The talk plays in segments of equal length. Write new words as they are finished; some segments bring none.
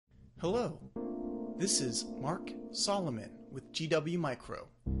Hello, this is Mark Solomon with GW Micro,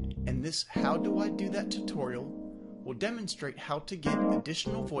 and this How Do I Do That tutorial will demonstrate how to get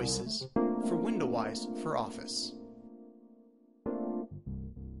additional voices for Windows for Office.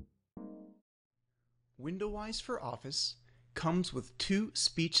 Windows for Office comes with two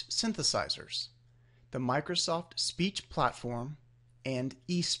speech synthesizers, the Microsoft Speech Platform and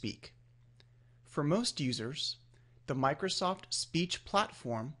eSpeak. For most users, the Microsoft Speech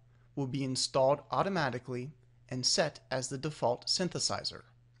Platform will be installed automatically and set as the default synthesizer.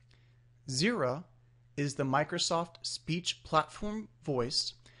 Zira is the Microsoft Speech Platform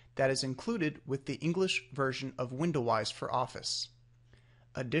voice that is included with the English version of Windows for Office.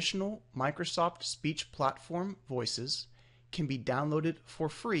 Additional Microsoft Speech Platform voices can be downloaded for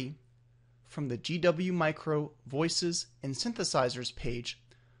free from the GW Micro Voices and Synthesizers page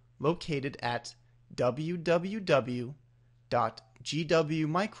located at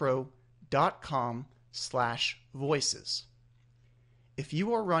www.gwmicro.com/voices. If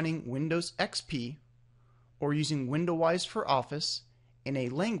you are running Windows XP or using Windows for Office in a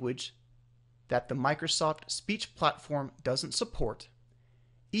language that the Microsoft Speech Platform doesn't support,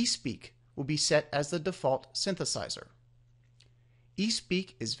 eSpeak will be set as the default synthesizer.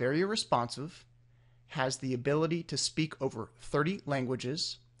 eSpeak is very responsive, has the ability to speak over 30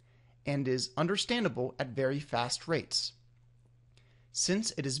 languages, and is understandable at very fast rates.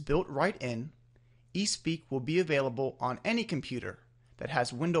 Since it is built right in, eSpeak will be available on any computer that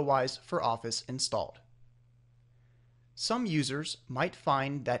has Windows for Office installed. Some users might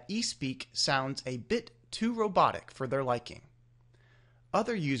find that eSpeak sounds a bit too robotic for their liking.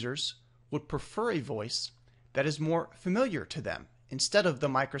 Other users would prefer a voice that is more familiar to them instead of the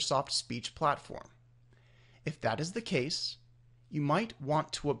Microsoft Speech Platform. If that is the case, you might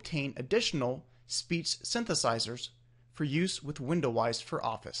want to obtain additional speech synthesizers for use with Windows for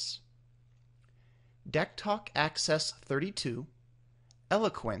Office. DeckTalk Access 32,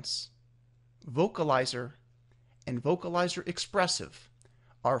 Eloquence, Vocalizer, and Vocalizer Expressive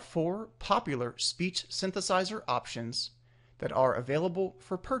are four popular speech synthesizer options that are available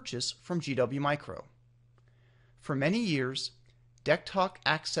for purchase from GW Micro. For many years, DeckTalk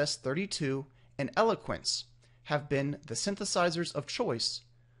Access 32 and Eloquence have been the synthesizers of choice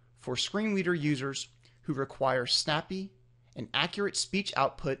for screen reader users who require snappy and accurate speech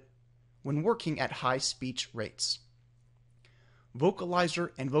output when working at high speech rates.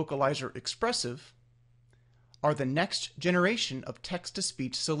 Vocalizer and Vocalizer Expressive are the next generation of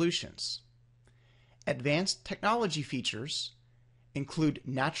text-to-speech solutions. Advanced technology features include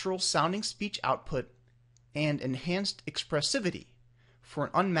natural sounding speech output and enhanced expressivity for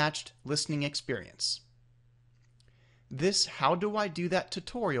an unmatched listening experience. This How Do I Do That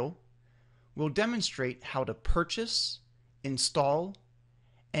tutorial will demonstrate how to purchase, install,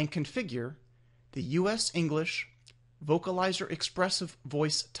 and configure the US English Vocalizer Expressive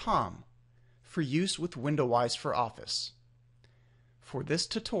Voice Tom for use with Windows for Office. For this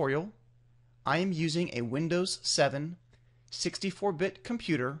tutorial, I am using a Windows 7 64-bit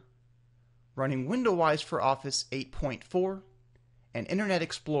computer running Windows for Office 8.4 and Internet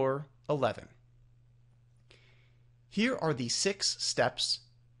Explorer 11. Here are the 6 steps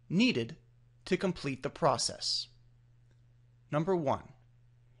needed to complete the process. Number 1.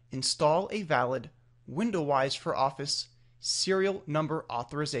 Install a valid Windows for Office serial number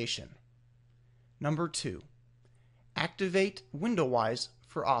authorization. Number 2. Activate Windows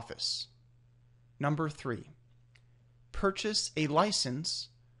for Office. Number 3. Purchase a license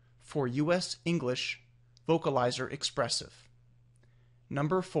for US English Vocalizer Expressive.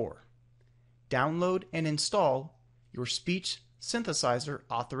 Number 4. Download and install your speech synthesizer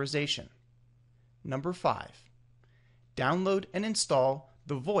authorization. Number 5. Download and install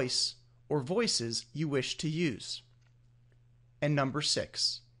the voice or voices you wish to use. And number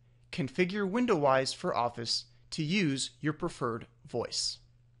 6. Configure Windows for Office to use your preferred voice.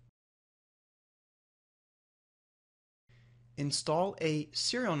 Install a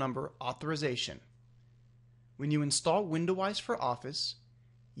serial number authorization. When you install Windows for Office,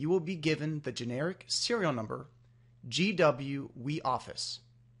 you will be given the generic serial number GW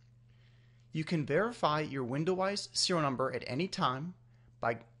You can verify your Windows serial number at any time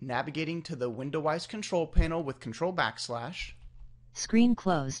by navigating to the Windows control panel with Control /. Screen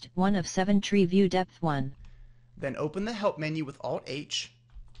closed, 1 of 7 tree view depth 1. Then open the Help menu with Alt H.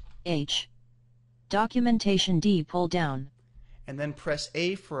 H. Documentation D pull down. And then press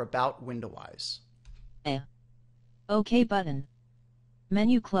A for About Windows. A. OK button.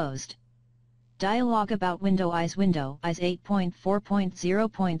 Menu closed. Dialog about Windows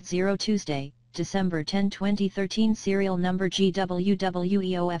 8.4.0.0 Tuesday, December 10, 2013. Serial number GWWEOFFICE.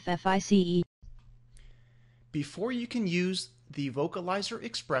 Before you can use the Vocalizer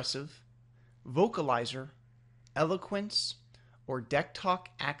Expressive, Vocalizer, Eloquence, or DeckTalk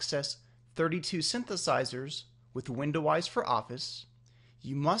Access 32 synthesizers with Windows for Office,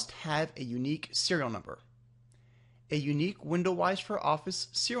 you must have a unique serial number. A unique Windows for Office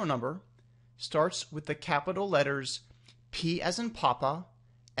serial number starts with the capital letters P as in Papa,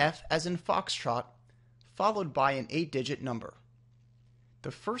 F as in Foxtrot, followed by an 8-digit number.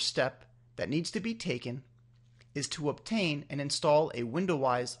 The first step that needs to be taken is to obtain and install a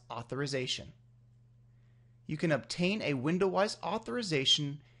Windows authorization. You can obtain a Windows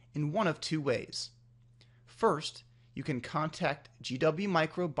authorization in one of two ways. First, you can contact GW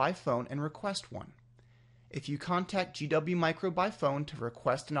Micro by phone and request one. If you contact GW Micro by phone to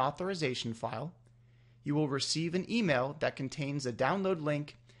request an authorization file, you will receive an email that contains a download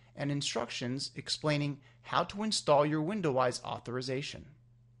link and instructions explaining how to install your Windows authorization.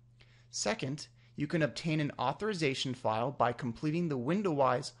 Second, you can obtain an authorization file by completing the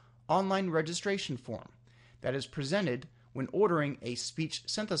Windows online registration form that is presented when ordering a speech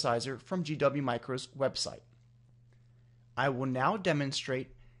synthesizer from GW Micro's website. I will now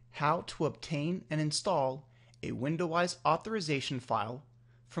demonstrate how to obtain and install a Windows authorization file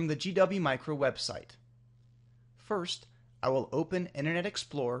from the GW Micro website. First, I will open Internet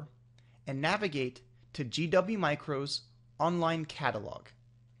Explorer and navigate to GW Micro's online catalog.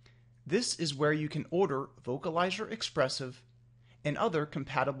 This is where you can order Vocalizer Expressive and other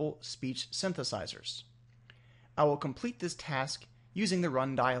compatible speech synthesizers. I will complete this task using the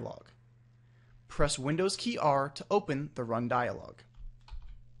Run dialog. Press Windows key R to open the Run dialog.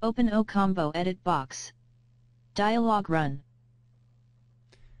 Open O Combo Edit box. Dialog Run.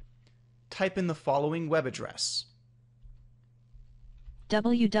 Type in the following web address: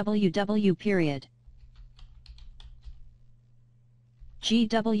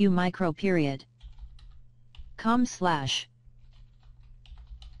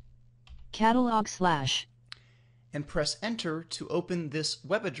 and press Enter to open this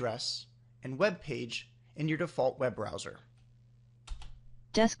web address and web page in your default web browser.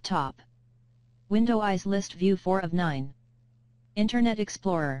 Desktop. Windows List View 4 of 9. Internet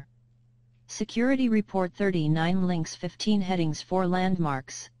Explorer. Security Report 39 links 15 headings 4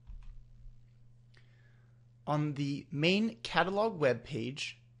 landmarks. On the main catalog web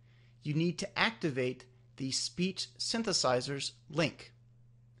page, you need to activate the Speech Synthesizers link.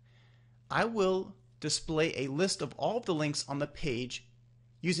 I will display a list of all of the links on the page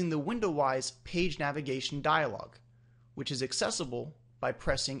using the Windows page navigation dialog, which is accessible by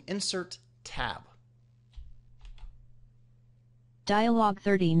pressing Insert Tab. Dialog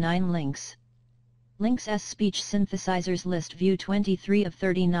 39 links. Links S Speech Synthesizers List View 23 of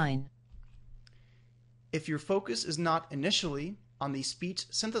 39. If your focus is not initially on the Speech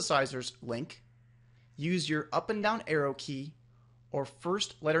Synthesizers link, use your up and down arrow key or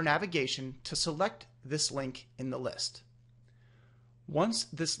first letter navigation to select this link in the list. Once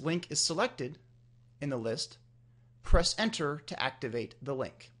this link is selected in the list, press Enter to activate the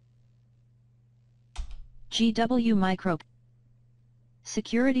link. GW Micro.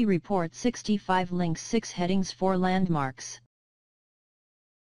 Security Report 65 links 6 headings 4 landmarks.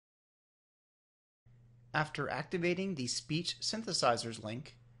 After activating the Speech Synthesizers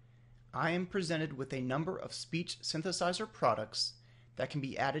link, I am presented with a number of speech synthesizer products that can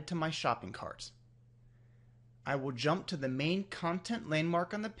be added to my shopping cart. I will jump to the main content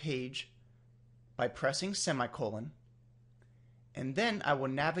landmark on the page by pressing semicolon, and then I will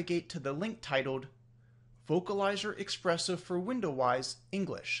navigate to the link titled Vocalizer Expressive for Windows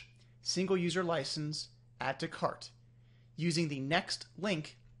English, Single User License, Add to Cart, using the next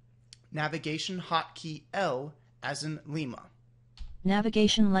link navigation hotkey L as in Lima.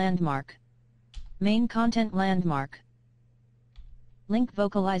 Navigation landmark. Main content landmark. Link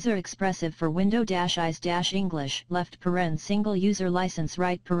Vocalizer Expressive for Windows-English left paren single user license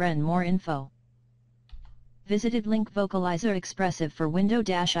right paren more info. Visited link Vocalizer Expressive for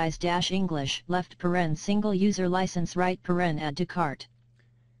Windows-English left paren single user license right paren add to cart.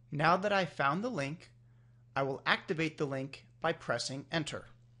 Now that I found the link, I will activate the link by pressing Enter.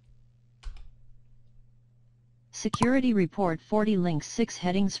 Security Report 40 links 6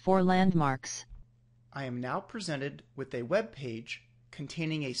 headings 4 landmarks. I am now presented with a web page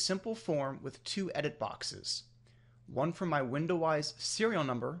containing a simple form with 2 edit boxes, one for my Windows serial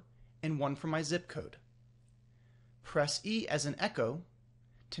number and one for my zip code. Press E as in Echo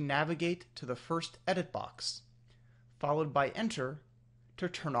to navigate to the first edit box, followed by Enter to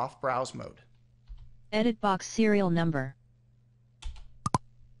turn off browse mode. Edit box serial number.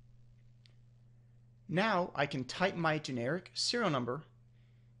 Now I can type my generic serial number,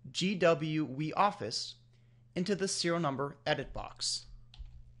 GWWeOffice, into the serial number edit box.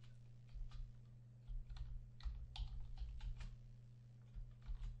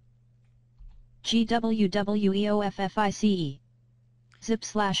 GWWEOFFICE.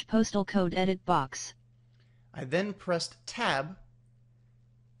 Zip/postal code edit box. I then pressed Tab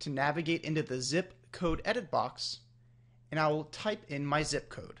to navigate into the zip code edit box, and I will type in my zip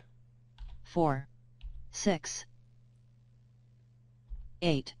code. 4 6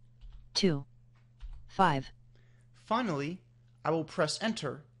 8 2 5. Finally, I will press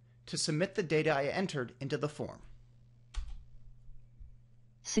Enter to submit the data I entered into the form.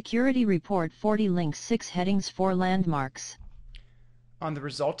 Security Report 40 links 6 headings 4 landmarks. On the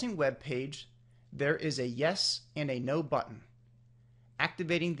resulting web page, there is a Yes and a No button.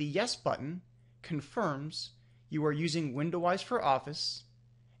 Activating the Yes button confirms you are using Windows for Office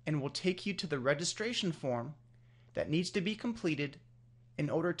and will take you to the registration form that needs to be completed in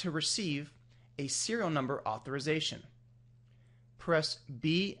order to receive a serial number authorization. Press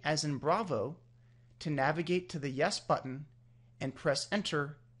B as in Bravo to navigate to the Yes button and press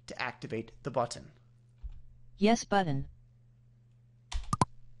Enter to activate the button. Yes button.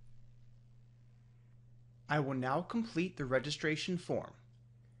 I will now complete the registration form.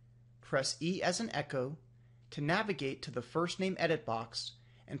 Press E as in Echo to navigate to the first name edit box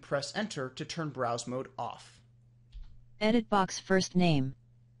and press Enter to turn browse mode off. Edit box first name.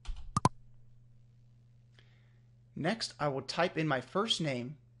 Next, I will type in my first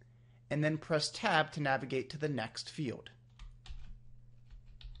name and then press Tab to navigate to the next field.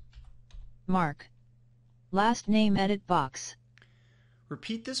 Mark. Last name edit box.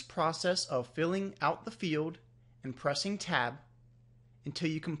 Repeat this process of filling out the field and pressing Tab until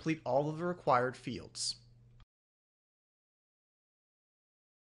you complete all of the required fields.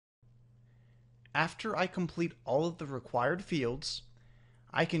 After I complete all of the required fields,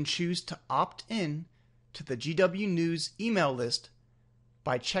 I can choose to opt in to the GW News email list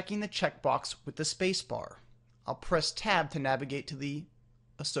by checking the checkbox with the spacebar. I'll press Tab to navigate to the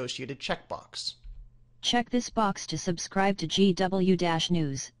associated checkbox. Check this box to subscribe to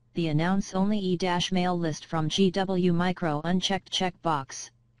GW-News, the announce-only e-mail list from GW Micro unchecked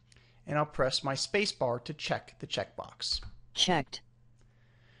checkbox. And I'll press my spacebar to check the checkbox. Checked.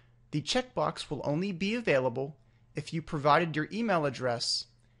 The checkbox will only be available if you provided your email address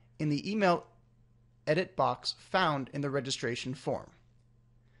in the email edit box found in the registration form.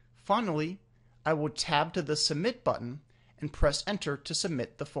 Finally, I will tab to the Submit button and press Enter to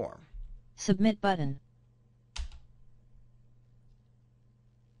submit the form. Submit button.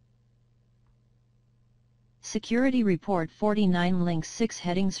 Security Report 49 links 6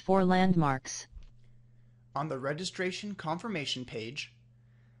 headings 4 landmarks. On the registration confirmation page,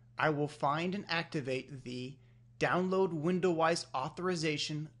 I will find and activate the Download Windows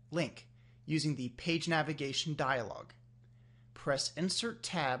Authorization link using the Page Navigation dialog. Press Insert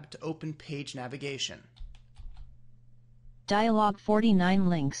Tab to open Page Navigation. Dialog 49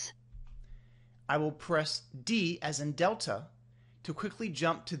 links. I will press D as in Delta to quickly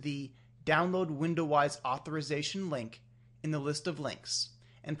jump to the Download Windows Authorization link in the list of links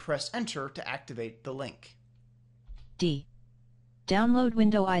and press Enter to activate the link. D. Download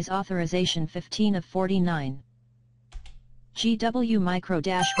Windows Authorization 15 of 49. GW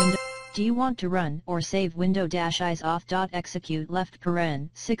Micro-Window. Do you want to run or save window-is auth.execute left paren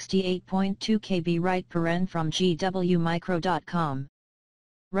 68.2 KB right paren from gwmicro.com?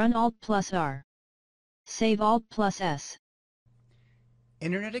 Run Alt+R. Save Alt+S.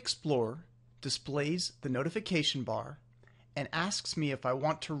 Internet Explorer displays the notification bar and asks me if I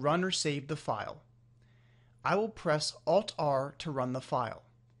want to run or save the file. I will press Alt-R to run the file.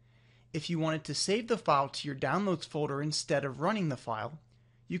 If you wanted to save the file to your Downloads folder instead of running the file,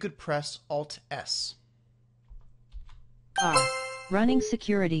 you could press Alt-S. R. Running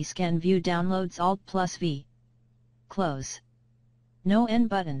security scan view downloads Alt+V. Close. No N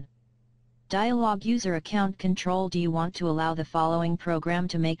button. Dialog user account control. Do you want to allow the following program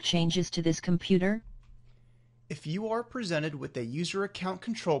to make changes to this computer? If you are presented with a user account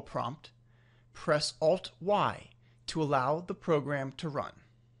control prompt, press Alt-Y to allow the program to run.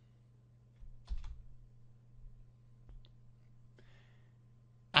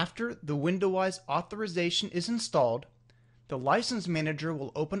 After the Windows authorization is installed, the License Manager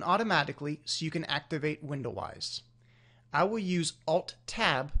will open automatically so you can activate Windows. I will use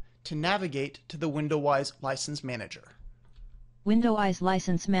Alt-Tab to navigate to the Windows License Manager. Windows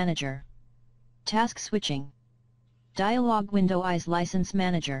License Manager. Task switching. Dialog Windows License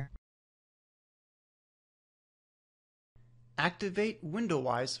Manager. Activate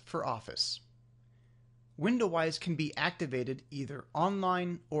Windows for Office. WindowWise can be activated either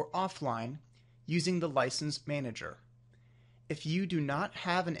online or offline using the License Manager. If you do not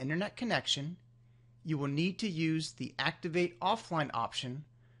have an internet connection, you will need to use the Activate Offline option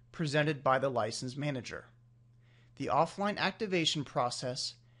presented by the License Manager. The offline activation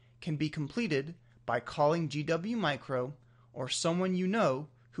process can be completed by calling GW Micro or someone you know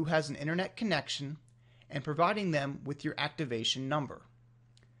who has an internet connection and providing them with your activation number.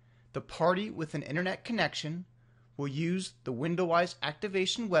 The party with an internet connection will use the WindowWise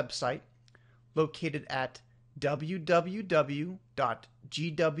activation website located at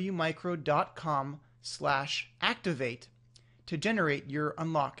www.gwmicro.com/activate to generate your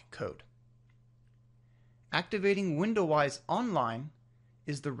unlock code. Activating WindowWise online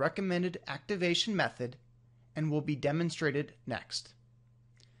is the recommended activation method and will be demonstrated next.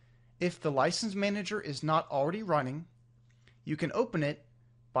 If the License Manager is not already running, you can open it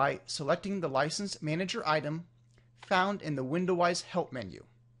by selecting the License Manager item found in the WindowWise Help menu.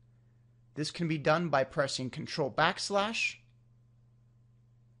 This can be done by pressing Ctrl/,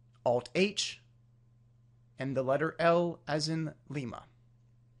 Alt-H, and the letter L as in Lima.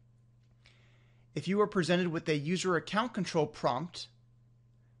 If you are presented with a user account control prompt,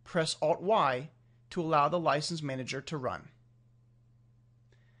 press Alt-Y to allow the License Manager to run.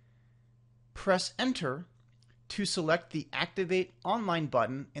 Press Enter to select the Activate Online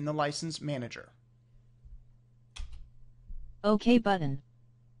button in the License Manager. OK button.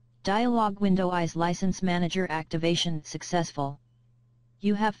 Dialog WindowWise License Manager activation successful.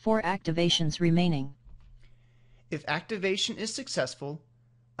 You have 4 activations remaining. If activation is successful,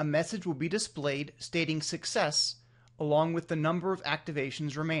 a message will be displayed stating success along with the number of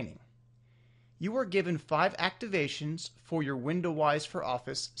activations remaining. You are given 5 activations for your WindowWise for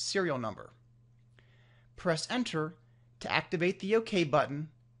Office serial number. Press Enter to activate the OK button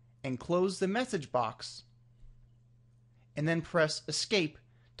and close the message box, and then press Escape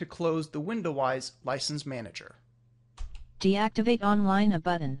to close the WindowWise License Manager. Deactivate Online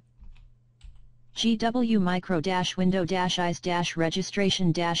button. GW Micro-Window-Eyes-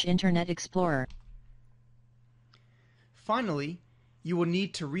 Registration-Internet Explorer. Finally, you will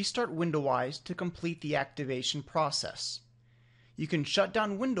need to restart WindowWise to complete the activation process. You can shut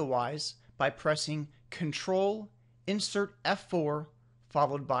down WindowWise by pressing Ctrl, Insert F4,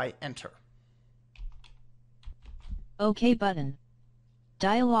 followed by Enter. OK button.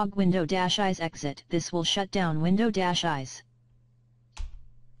 Dialog Window-Eyes exit. This will shut down Window-Eyes.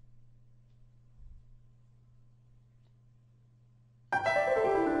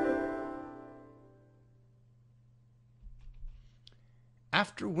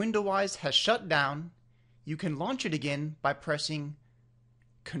 After WindowWise has shut down, you can launch it again by pressing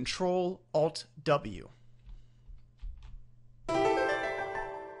Ctrl-Alt-W.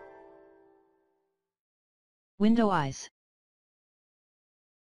 WindowWise.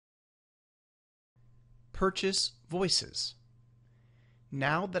 Purchase voices.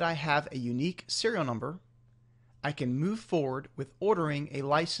 Now that I have a unique serial number, I can move forward with ordering a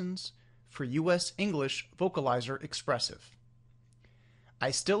license for US English Vocalizer Expressive.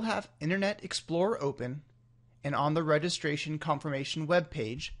 I still have Internet Explorer open, and on the registration confirmation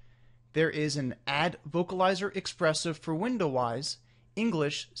webpage, there is an Add Vocalizer Expressive for WindowWise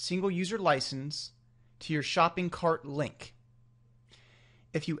English Single User License to your shopping cart link.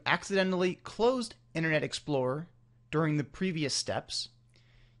 If you accidentally closed Internet Explorer during the previous steps,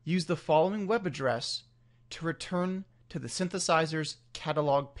 use the following web address to return to the synthesizers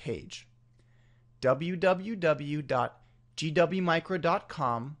catalog page: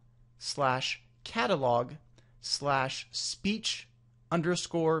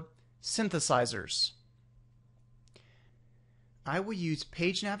 I will use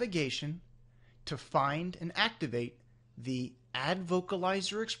page navigation to find and activate the Add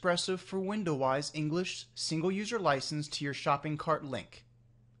Vocalizer Expressive for WindowWise English Single User License to your shopping cart link.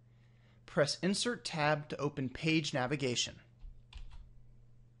 Press Insert tab to open page navigation.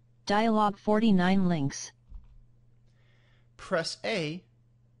 Dialog 49 links. Press A,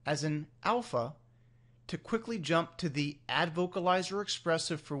 as in Alpha, to quickly jump to the Add Vocalizer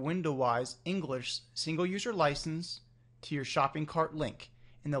Expressive for WindowWise English Single User License to your shopping cart link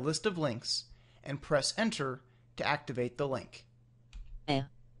in the list of links, and press Enter to activate the link. A.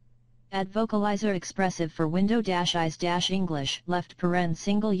 Add Vocalizer Expressive for Window-Eyes-English left paren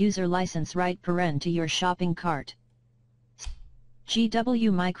Single User License right paren to your shopping cart.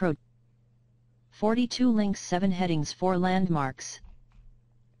 GW Micro. 42 links, 7 headings, 4 landmarks.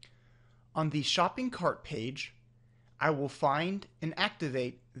 On the shopping cart page, I will find and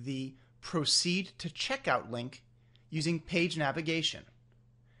activate the Proceed to Checkout link using page navigation.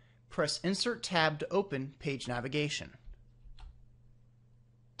 Press Insert tab to open page navigation.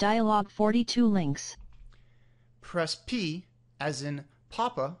 Dialog 42 links. Press P, as in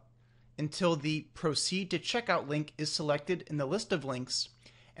Papa, until the Proceed to Checkout link is selected in the list of links,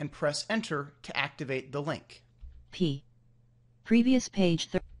 and press Enter to activate the link. P. Previous page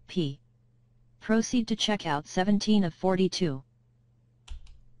P. Proceed to checkout 17 of 42.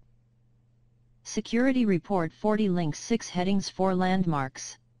 Security report 40 links 6 headings 4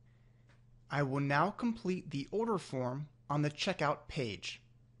 landmarks. I will now complete the order form on the checkout page.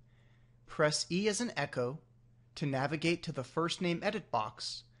 Press E as in Echo to navigate to the first name edit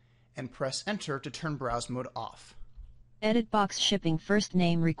box and press Enter to turn browse mode off. Edit box shipping first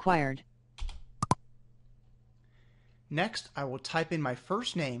name required. Next, I will type in my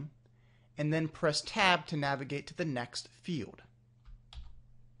first name and then press Tab to navigate to the next field.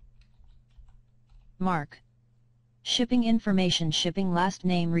 Mark. Shipping information shipping last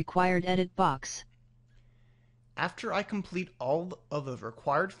name required edit box. After I complete all of the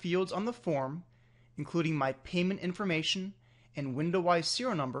required fields on the form, including my payment information and window-wise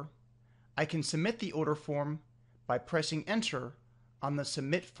serial number, I can submit the order form by pressing Enter on the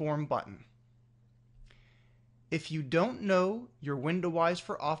Submit Form button. If you don't know your window-wise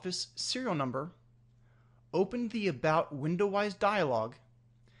for Office serial number, open the About window-wise dialog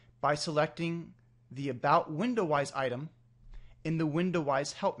by selecting the About window-wise item in the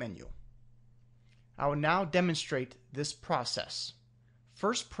window-wise help menu. I will now demonstrate this process.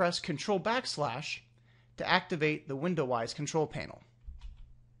 First, press Ctrl / to activate the window-wise control panel.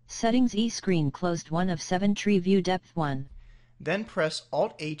 Settings E screen closed 1 of 7 tree view depth 1. Then press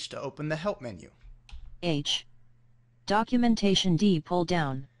Alt-H to open the help menu. H. Documentation D pull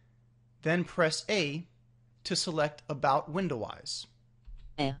down. Then press A to select About window-wise.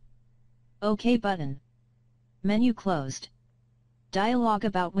 A. OK button. Menu closed. Dialog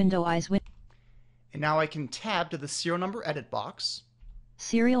about window-wise And now I can tab to the serial number edit box.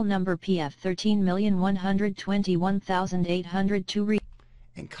 Serial number PF 13,121,802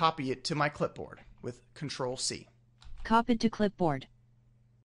 and copy it to my clipboard with Ctrl-C. Copied to clipboard.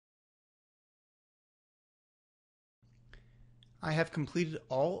 I have completed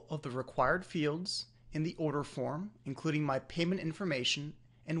all of the required fields in the order form, including my payment information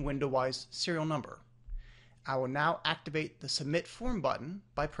and window-wise serial number. I will now activate the Submit Form button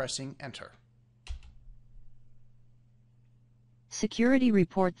by pressing Enter. Security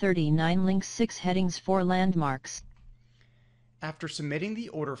report 39 links 6 headings 4 landmarks. After submitting the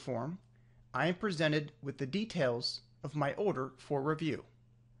order form, I am presented with the details of my order for review.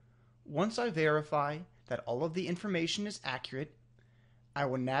 Once I verify that all of the information is accurate, I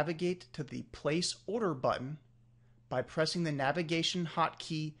will navigate to the Place Order button by pressing the navigation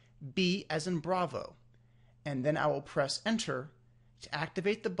hotkey B as in Bravo, and then I will press Enter to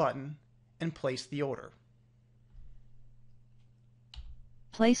activate the button and place the order.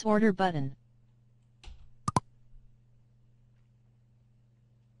 Place order button.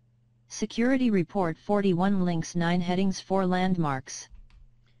 Security report 41 links 9 headings 4 landmarks.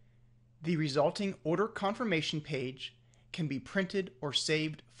 The resulting order confirmation page can be printed or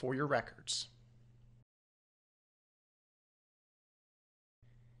saved for your records.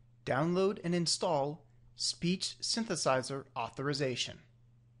 Download and install Speech Synthesizer Authorization.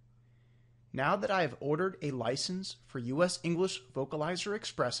 Now that I have ordered a license for US English Vocalizer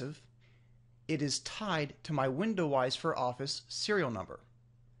Expressive, it is tied to my window-wise for Office serial number.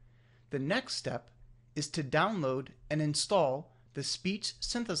 The next step is to download and install the Speech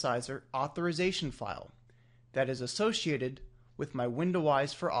Synthesizer Authorization file that is associated with my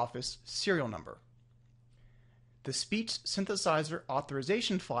window-wise for Office serial number. The Speech Synthesizer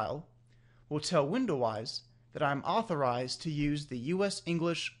Authorization file will tell window-wise that I am authorized to use the US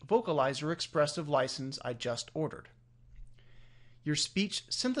English Vocalizer Expressive license I just ordered. Your Speech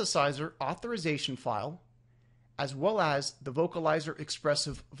Synthesizer Authorization file, as well as the Vocalizer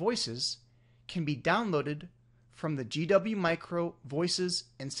Expressive Voices, can be downloaded from the GW Micro Voices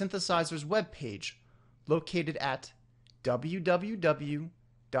and Synthesizers webpage located at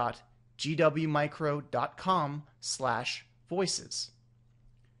www.gwmicro.com/voices.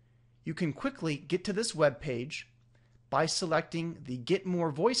 You can quickly get to this webpage by selecting the Get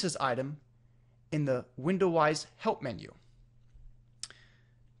More Voices item in the window-wise help menu.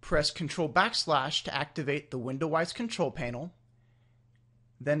 Press Ctrl / to activate the window-wise control panel,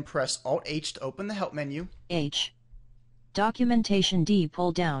 then press Alt-H to open the help menu. H. Documentation D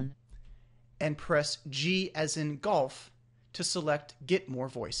pull down. And press G as in golf to select Get More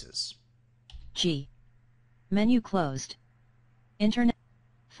Voices. G. Menu closed. Internet.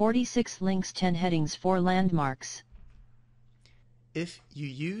 46 links 10 headings 4 landmarks. If you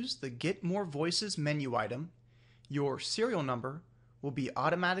use the Get More Voices menu item, your serial number will be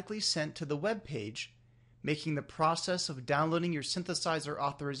automatically sent to the web page, making the process of downloading your synthesizer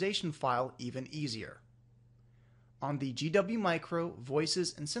authorization file even easier. On the GW Micro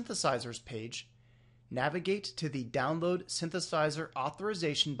Voices and Synthesizers page, navigate to the Download Synthesizer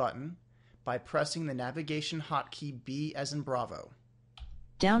Authorization button by pressing the navigation hotkey B as in Bravo.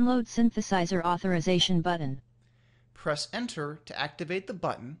 Download Synthesizer Authorization button. Press Enter to activate the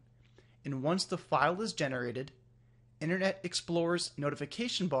button, and once the file is generated, Internet Explorer's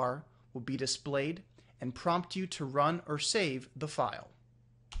notification bar will be displayed and prompt you to run or save the file.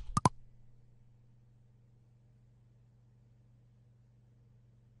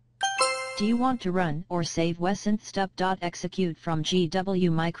 Do you want to run or save wesynthstup.execute from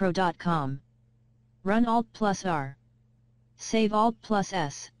gwmicro.com? Run Alt+R. Save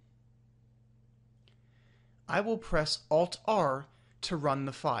Alt+S. I will press Alt-R to run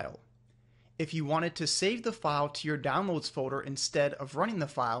the file. If you wanted to save the file to your Downloads folder instead of running the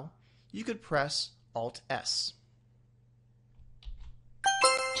file, you could press Alt-S.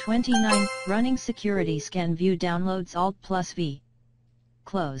 29. Running security scan view downloads Alt+V.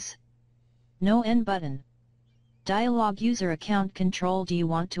 Close. No N button. Dialog user account control. Do you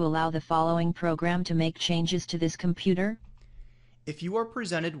want to allow the following program to make changes to this computer? If you are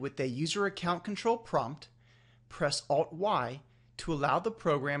presented with a user account control prompt, press Alt-Y to allow the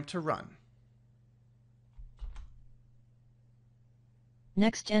program to run.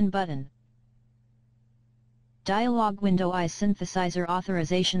 Next N button. Dialog window I synthesizer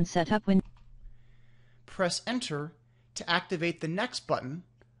authorization setup window. Press Enter to activate the Next button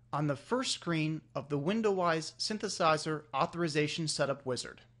on the first screen of the Window-wise Synthesizer Authorization Setup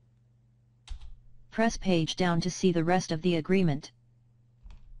wizard. Press page down to see the rest of the agreement.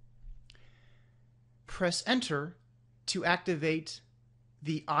 Press Enter to activate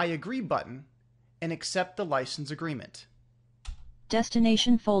the I Agree button and accept the license agreement.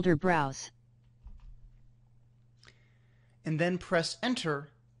 Destination folder browse. And then press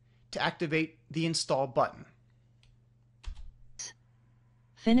Enter to activate the Install button.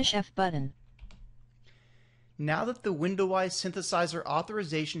 Finish F button. Now that the Window-wise synthesizer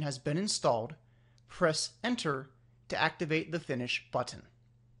authorization has been installed, press Enter to activate the Finish button.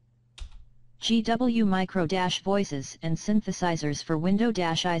 GW Micro Voices and Synthesizers for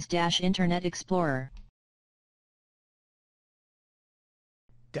Windows Internet Explorer.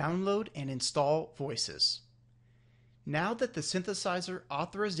 Download and install Voices. Now that the synthesizer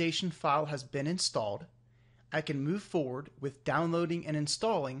authorization file has been installed, I can move forward with downloading and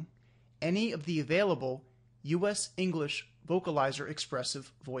installing any of the available US English Vocalizer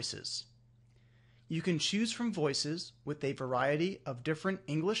Expressive voices. You can choose from voices with a variety of different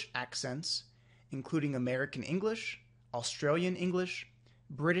English accents, including American English, Australian English,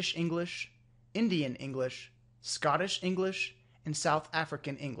 British English, Indian English, Scottish English, and South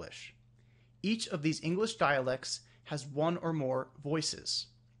African English. Each of these English dialects has one or more voices.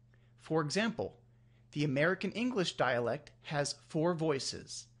 For example, the American English dialect has 4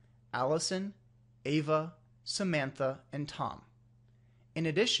 voices: Allison, Ava, Samantha, and Tom. In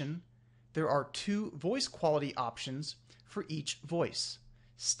addition, there are 2 voice quality options for each voice: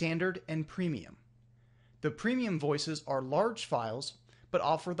 standard and premium. The premium voices are large files but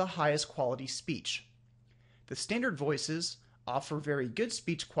offer the highest quality speech. The standard voices offer very good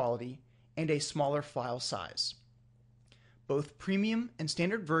speech quality and a smaller file size. Both premium and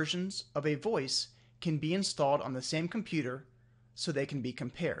standard versions of a voice can be installed on the same computer so they can be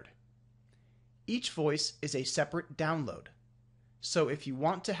compared. Each voice is a separate download, so if you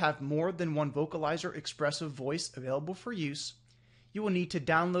want to have more than one vocalizer expressive voice available for use, you will need to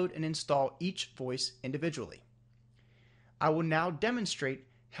download and install each voice individually. I will now demonstrate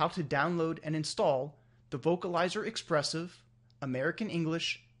how to download and install the Vocalizer Expressive American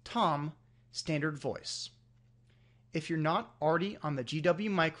English Tom standard voice. If you're not already on the GW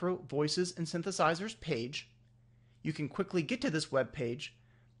Micro Voices and Synthesizers page, you can quickly get to this web page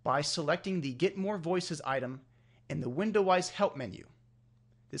by selecting the Get More Voices item in the Window-wise Help menu.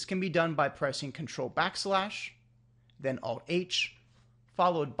 This can be done by pressing Ctrl/, then Alt-H,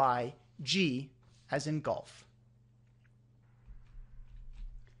 followed by G as in golf.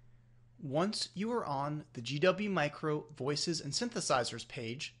 Once you are on the GW Micro Voices and Synthesizers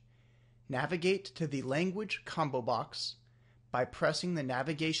page, navigate to the Language combo box by pressing the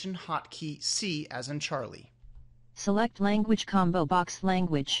navigation hotkey C as in Charlie. Select Language combo box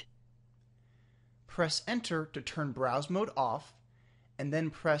Language. Press Enter to turn Browse Mode off, and then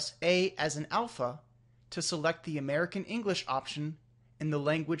press A as in Alpha to select the American English option in the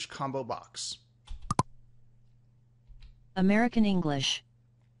Language combo box. American English.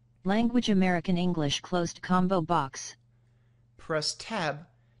 Language American English closed combo box. Press Tab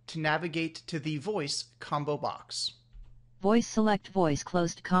to navigate to the Voice combo box. Voice select Voice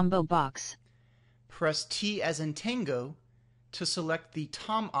closed combo box. Press T as in Tango to select the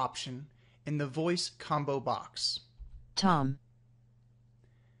Tom option in the Voice combo box. Tom.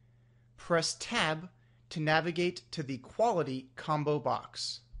 Press Tab to navigate to the Quality combo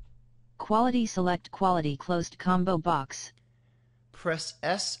box. Quality select Quality closed combo box. Press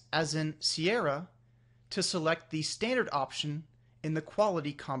S as in Sierra to select the Standard option in the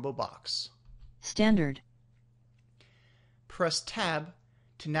Quality combo box. Standard. Press Tab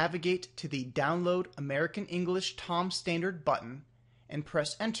to navigate to the Download American English Tom Standard button and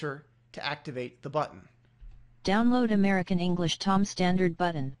press Enter to activate the button. Download American English Tom Standard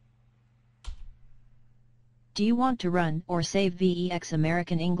button. Do you want to run or save VEX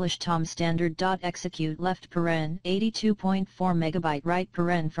American English Tom Standard? Execute left paren 82.4 MB right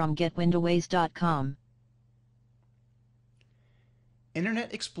paren from getwindowways.com.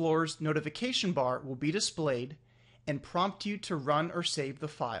 Internet Explorer's notification bar will be displayed and prompt you to run or save the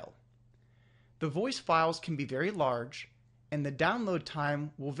file. The voice files can be very large, and the download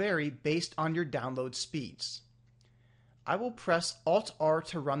time will vary based on your download speeds. I will press Alt-R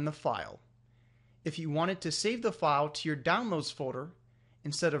to run the file. If you wanted to save the file to your Downloads folder,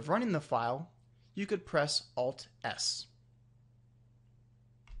 instead of running the file, you could press Alt-S.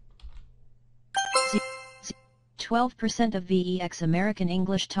 12% of VEX American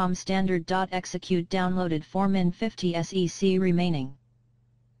English Tom Standard. Execute downloaded 4min50 SEC remaining.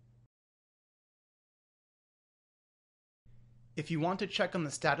 If you want to check on the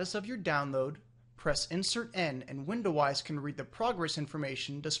status of your download, press Insert N and WindowWise can read the progress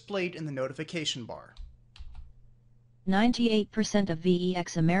information displayed in the notification bar. 98% of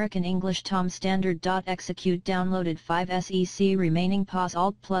VEX American English Tom Standard. Execute downloaded 5 SEC remaining. Pause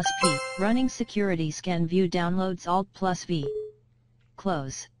Alt plus P. Running security scan view downloads Alt plus V.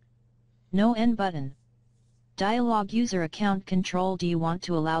 Close. No N button. Dialog user account control. Do you want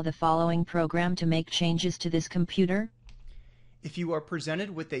to allow the following program to make changes to this computer? If you are presented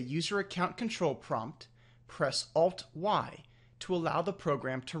with a user account control prompt, press Alt-Y to allow the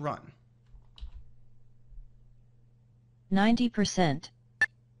program to run. 90%.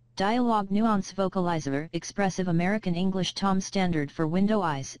 Dialog Nuance Vocalizer Expressive American English Tom Standard for Window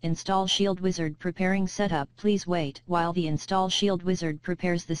Eyes. Install Shield Wizard preparing setup. Please wait while the Install Shield Wizard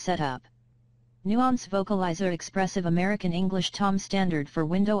prepares the setup. Nuance Vocalizer Expressive American English Tom Standard for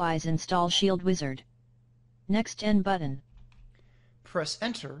Window Eyes. Install Shield Wizard. Next N button. Press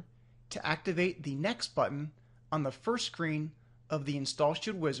Enter to activate the Next button on the first screen of the Install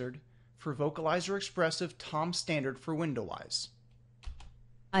Shield Wizard for Vocalizer Expressive Tom Standard for WindowWise.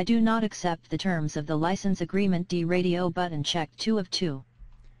 I do not accept the terms of the license agreement. D radio button check 2 of 2.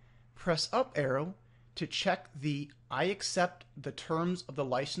 Press up arrow to check the I accept the terms of the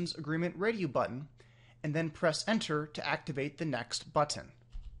license agreement radio button and then press Enter to activate the Next button.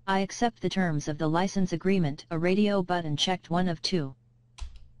 I accept the terms of the license agreement. A radio button checked 1 of 2.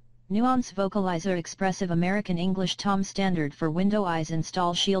 Nuance Vocalizer Expressive American English Tom Standard for Window Eyes.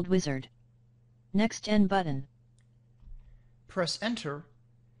 Install Shield Wizard. Next N button. Press Enter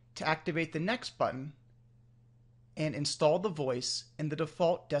to activate the Next button and install the voice in the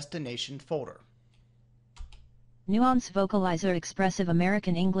default destination folder. Nuance Vocalizer Expressive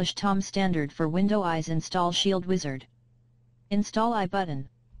American English Tom Standard for Window Eyes. Install Shield Wizard. Install I button.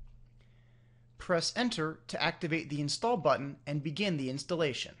 Press Enter to activate the Install button and begin the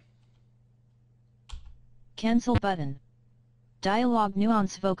installation. Cancel button. Dialog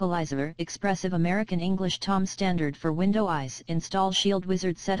Nuance Vocalizer Expressive American English Tom Standard for Window Eyes. Install Shield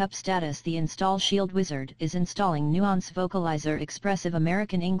Wizard setup status. The Install Shield Wizard is installing Nuance Vocalizer Expressive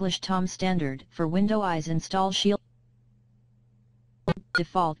American English Tom Standard for Window Eyes. Install Shield.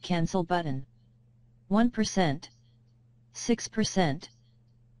 Default cancel button. 1%. 6%.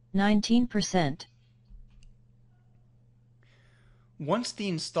 19%. Once the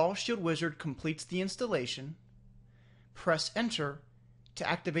Install Shield Wizard completes the installation, press Enter to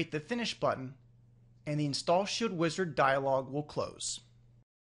activate the Finish button, and the Install Shield Wizard dialog will close.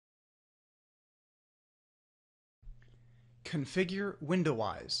 Configure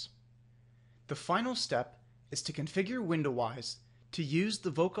WindowWise. The final step is to configure WindowWise to use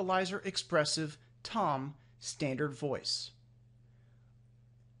the Vocalizer Expressive Tom standard voice.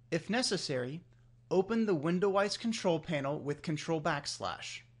 If necessary, open the WindowWise control panel with Control \.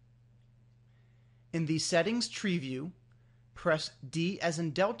 In the Settings tree view, press D as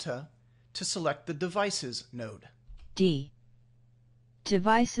in Delta to select the Devices node. D.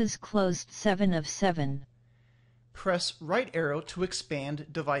 Devices closed 7 of 7. Press right arrow to expand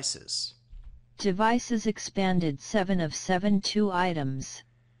devices. Devices expanded 7 of 7 2 items.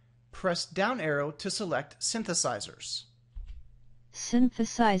 Press down arrow to select synthesizers.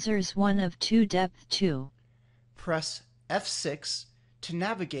 Synthesizers 1 of 2 depth 2. Press F6 to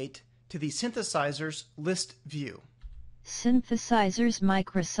navigate to the synthesizers list view. Synthesizers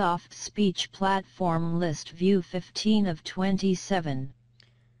Microsoft Speech Platform List View 15 of 27.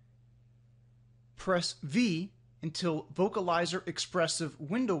 Press V until Vocalizer Expressive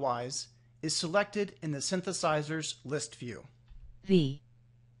Window-wise is selected in the synthesizers list view. V.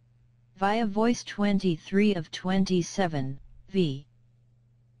 Via Voice 23 of 27, V.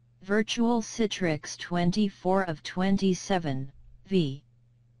 Virtual Citrix 24 of 27, V.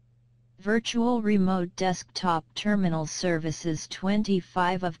 Virtual Remote Desktop Terminal Services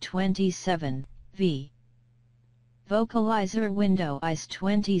 25 of 27, V. Vocalizer Window Eyes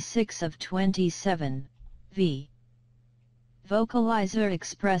 26 of 27, V. Vocalizer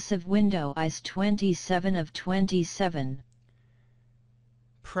Expressive Window Eyes 27 of 27.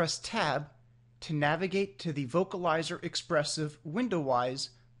 Press Tab to navigate to the Vocalizer Expressive Window-wise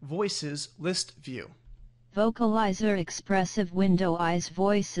Voices list view. Vocalizer Expressive Window Eyes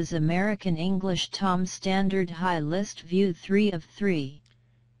Voices American English Tom Standard High List View 3 of 3.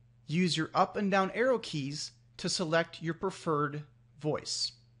 Use your up and down arrow keys to select your preferred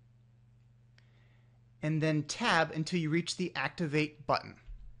voice. And then tab until you reach the Activate button.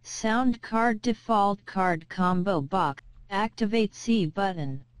 Sound card default card combo box. Activate C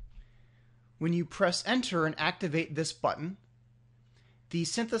button. When you press Enter and activate this button, the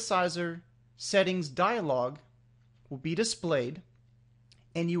synthesizer settings dialog will be displayed,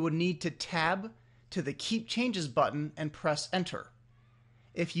 and you will need to tab to the Keep Changes button and press Enter.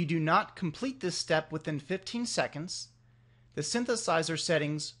 If you do not complete this step within 15 seconds, the synthesizer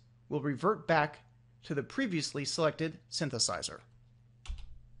settings will revert back to the previously selected synthesizer.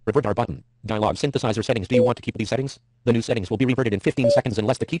 Revert R button. Dialog synthesizer settings. Do you want to keep these settings? The new settings will be reverted in 15 seconds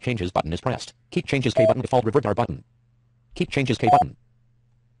unless the Keep Changes button is pressed. Keep Changes K button. Default revert R button. Keep Changes K button.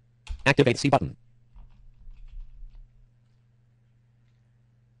 Activate C button.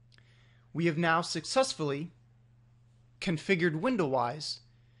 We have now successfully configured Window-wise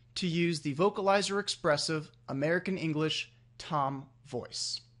to use the Vocalizer Expressive American English Tom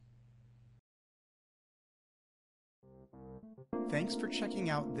voice. Thanks for checking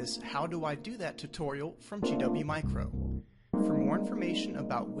out this How Do I Do That tutorial from GW Micro. For more information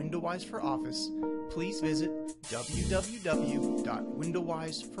about Window-wise for Office, please visit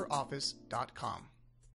www.windowwiseforoffice.com.